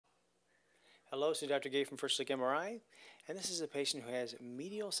Hello, this is Dr. Gay from First Look MRI, and this is a patient who has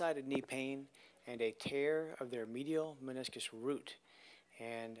medial-sided knee pain and a tear of their medial meniscus root.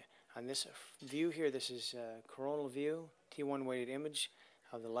 And on this view here, this is a coronal view, T1 weighted image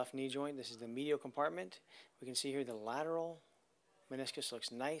of the left knee joint. This is the medial compartment. We can see here the lateral meniscus looks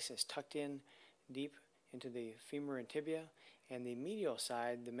nice. It's tucked in deep into the femur and tibia. And the medial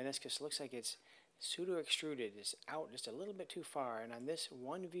side, the meniscus looks like it's pseudo-extruded. It's out just a little bit too far. And on this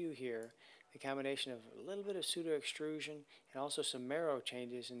one view here, the combination of a little bit of pseudo-extrusion and also some marrow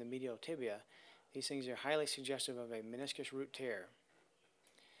changes in the medial tibia, these things are highly suggestive of a meniscus root tear.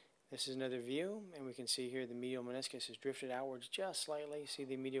 This is another view, and we can see here the medial meniscus is drifted outwards just slightly. See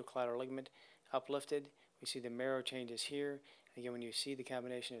the medial collateral ligament uplifted. We see the marrow changes here. Again, when you see the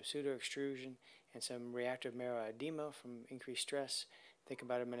combination of pseudo-extrusion and some reactive marrow edema from increased stress, think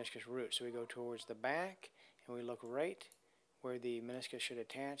about a meniscus root. So we go towards the back, and we look right where the meniscus should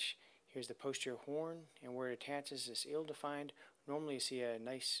attach. Here's the posterior horn, and where it attaches is ill-defined. Normally you see a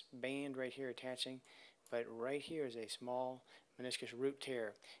nice band right here attaching, but right here is a small meniscus root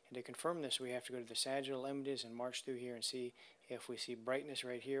tear. And to confirm this, we have to go to the sagittal images and march through here and see if we see brightness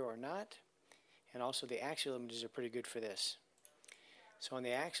right here or not. And also the axial images are pretty good for this. So on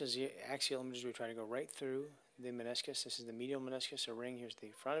the axial images, we try to go right through the meniscus. This is the medial meniscus, a ring. Here's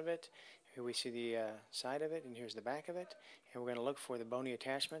the front of it. Here we see the side of it, and here's the back of it. And we're going to look for the bony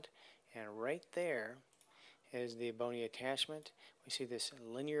attachment. And right there is the bony attachment. We see this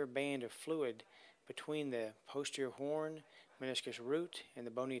linear band of fluid between the posterior horn, meniscus root, and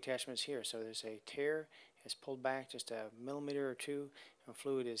the bony attachments here. So there's a tear. It's pulled back just a millimeter or two, and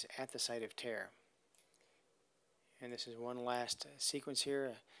fluid is at the site of tear. And this is one last sequence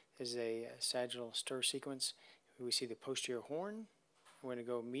here. This is a sagittal stir sequence. We see the posterior horn. We're going to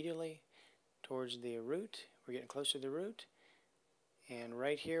go medially towards the root. We're getting close to the root. And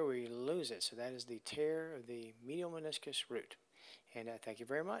right here we lose it. So that is the tear of the medial meniscus root. And thank you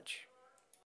very much.